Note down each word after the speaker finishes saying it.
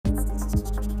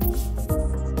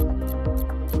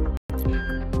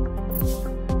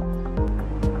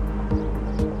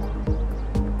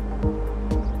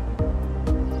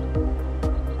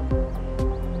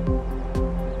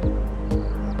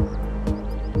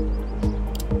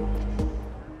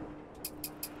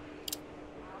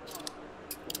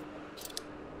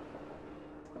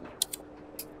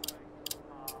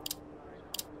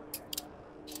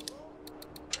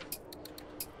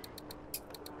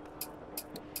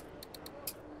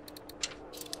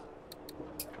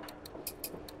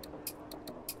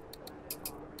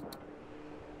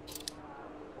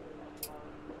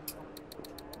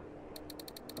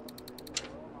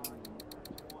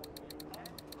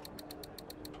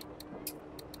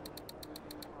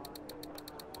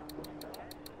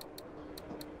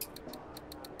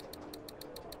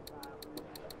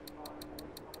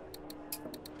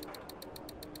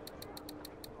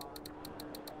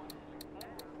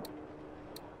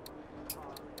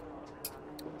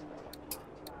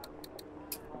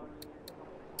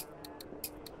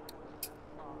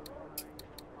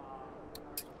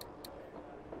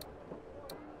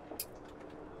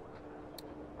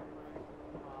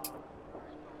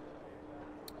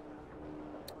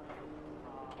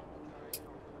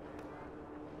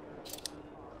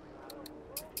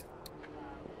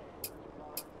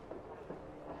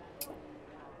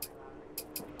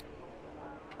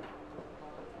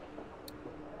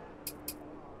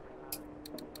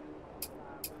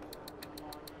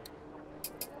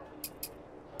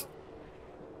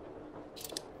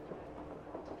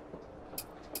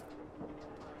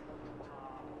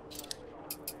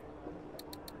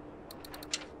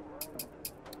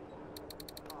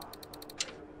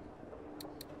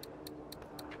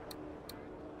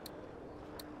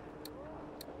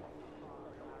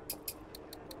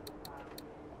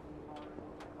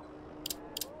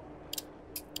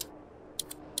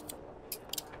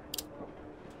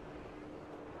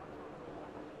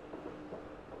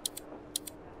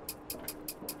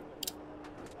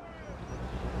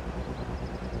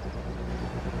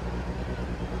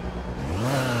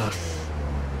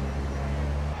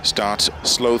Starts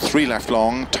slow 3 left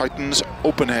long, tightens,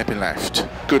 open hairpin left.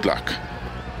 Good luck.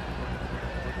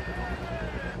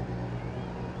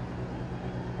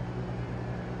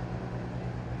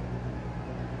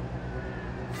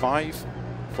 Five,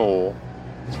 4,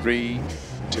 3,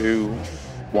 2,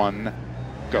 1,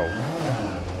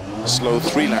 go. Slow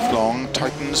 3 left long,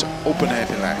 tightens, open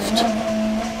hairpin left.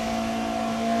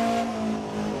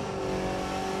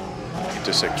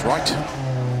 Into 6 right.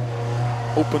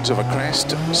 Opens over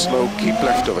crest, slow, keep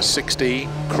left over 60,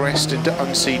 crest into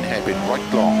unseen hairpin,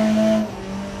 right long.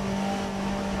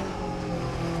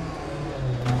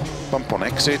 Bump on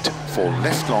exit, 4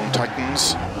 left long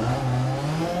tightens,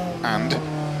 and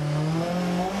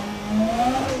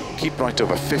keep right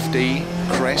over 50,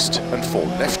 crest and 4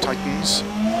 left tightens,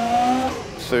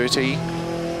 30,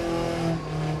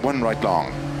 1 right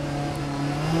long,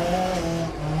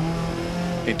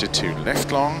 into 2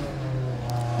 left long,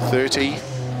 30,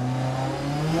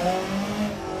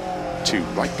 2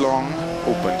 right long,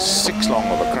 open 6 long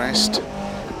over crest,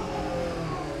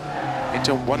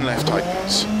 into 1 left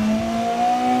tightens,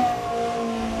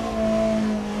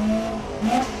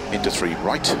 into 3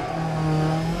 right,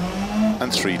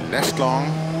 and 3 left long,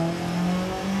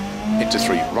 into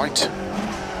 3 right,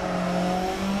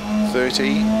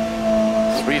 30,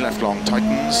 3 left long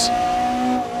tightens,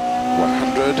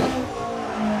 100,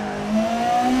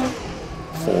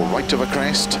 4 right over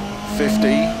crest,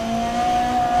 50,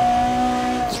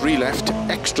 3 left,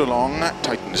 extra long,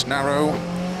 tightens narrow,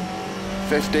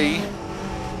 50,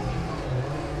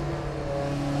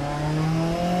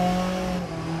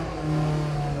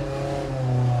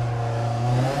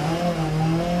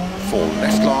 4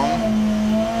 left long,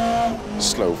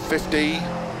 slow 50,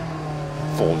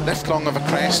 4 left long over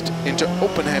crest, into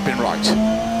open hairpin right.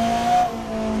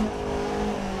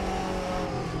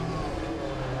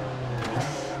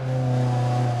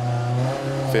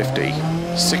 50,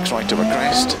 6 right over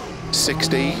crest,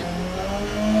 60,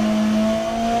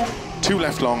 2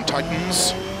 left long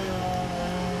tightens,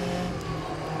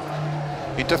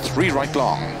 into 3 right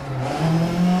long.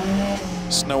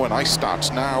 Snow and ice starts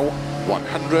now,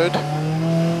 100,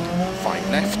 5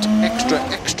 left,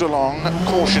 extra long,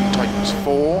 caution tightens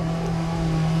 4,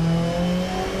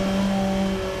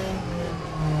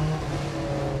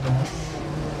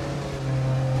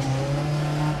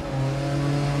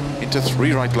 into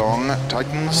 3 right long,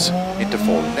 tightens, into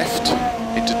 4 left,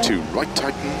 into 2 right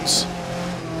tightens,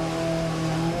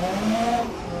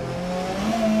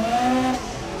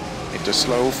 into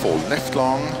slow 4 left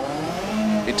long,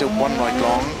 into 1 right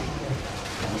long,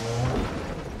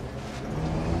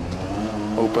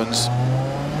 opens,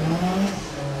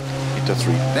 into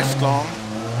 3 left long,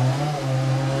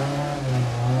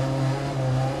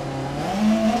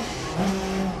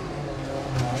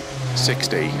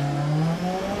 .60,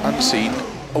 unseen,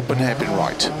 open hairpin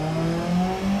right.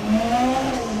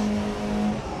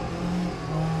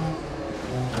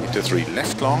 Into 3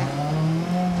 left long,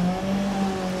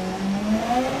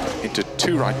 into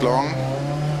 2 right long,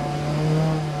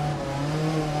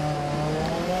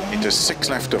 into 6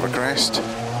 left over crest,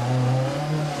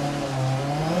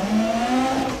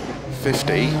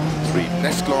 50, 3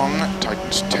 left long,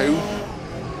 tightens 2,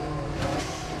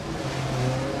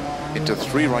 into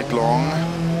 3 right long,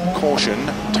 caution,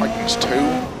 tightens 2,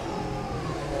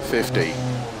 50,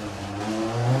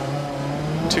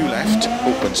 2 left,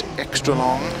 opens extra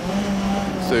long,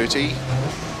 30,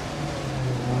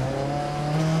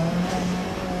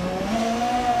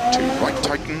 2 right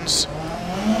tightens,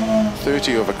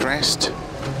 30 over crest,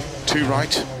 2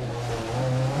 right,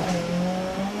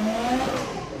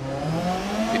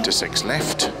 into 6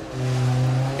 left,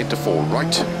 into 4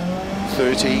 right,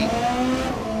 30,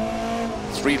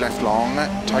 3 left long,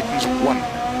 tightens 1,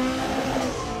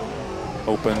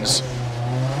 opens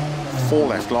 4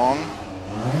 left long,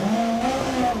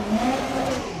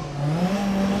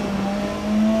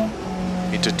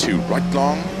 into 2 right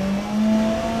long,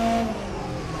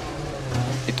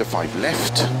 into 5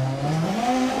 left,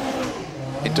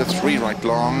 into 3 right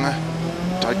long,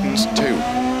 tightens 2,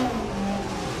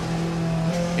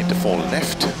 into 4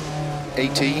 left,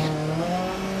 80,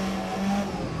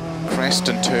 crest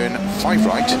and turn 5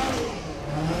 right,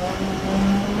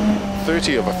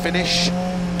 30 over finish,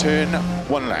 turn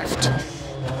 1 left.